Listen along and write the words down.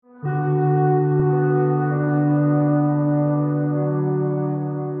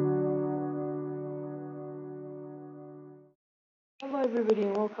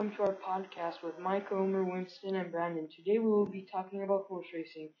welcome to our podcast with Mike, Omer, Winston, and Brandon. Today we will be talking about horse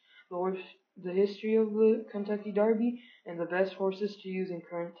racing, the history of the Kentucky Derby, and the best horses to use in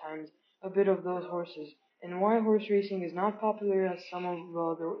current times, a bit of those horses, and why horse racing is not popular as some of the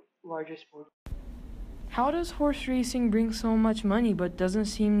other larger sports. How does horse racing bring so much money but doesn't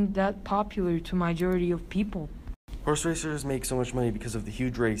seem that popular to majority of people? Horse racers make so much money because of the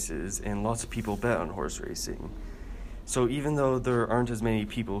huge races, and lots of people bet on horse racing. So even though there aren't as many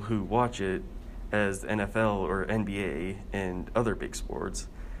people who watch it as the NFL or NBA and other big sports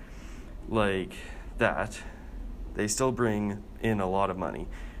like that, they still bring in a lot of money.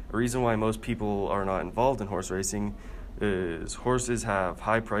 A reason why most people are not involved in horse racing is horses have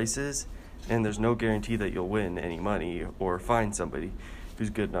high prices, and there's no guarantee that you'll win any money or find somebody who's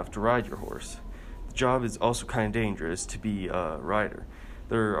good enough to ride your horse. The job is also kind of dangerous to be a rider.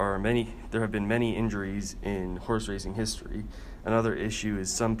 There have been many injuries in horse racing history. Another issue is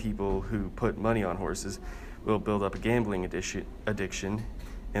some people who put money on horses will build up a gambling addiction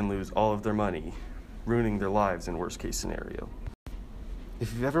and lose all of their money, ruining their lives in worst case scenario.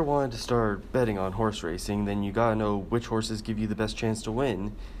 If you've ever wanted to start betting on horse racing, then you gotta know which horses give you the best chance to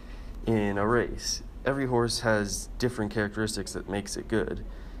win in a race. Every horse has different characteristics that makes it good,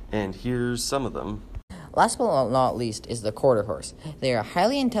 and here's some of them. Last but not least is the quarter horse. They are a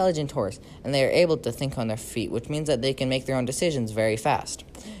highly intelligent horse, and they are able to think on their feet, which means that they can make their own decisions very fast.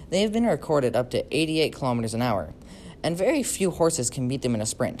 They have been recorded up to 88 kilometers an hour, and very few horses can beat them in a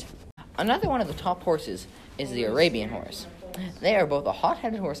sprint. Another one of the top horses is the Arabian horse. They are both a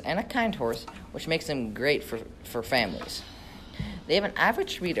hot-headed horse and a kind horse, which makes them great for families. They have an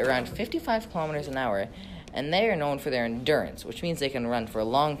average speed around 55 kilometers an hour, and they are known for their endurance, which means they can run for a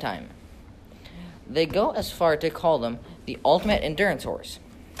long time. They go as far to call them the ultimate endurance horse.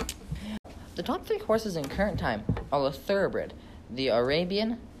 The top three horses in current time are the thoroughbred, the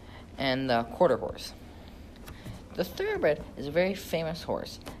Arabian, and the quarter horse. The thoroughbred is a very famous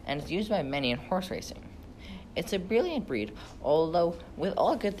horse and is used by many in horse racing. It's a brilliant breed, although with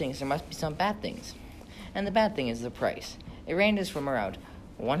all good things there must be some bad things. And the bad thing is the price. It ranges from around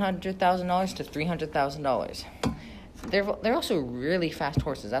 $100,000 to $300,000. They're also really fast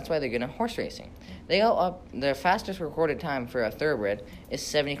horses. That's why they're good in horse racing. They go up. Their fastest recorded time for a thoroughbred is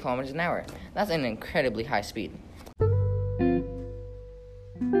 70 kilometers an hour. That's an incredibly high speed.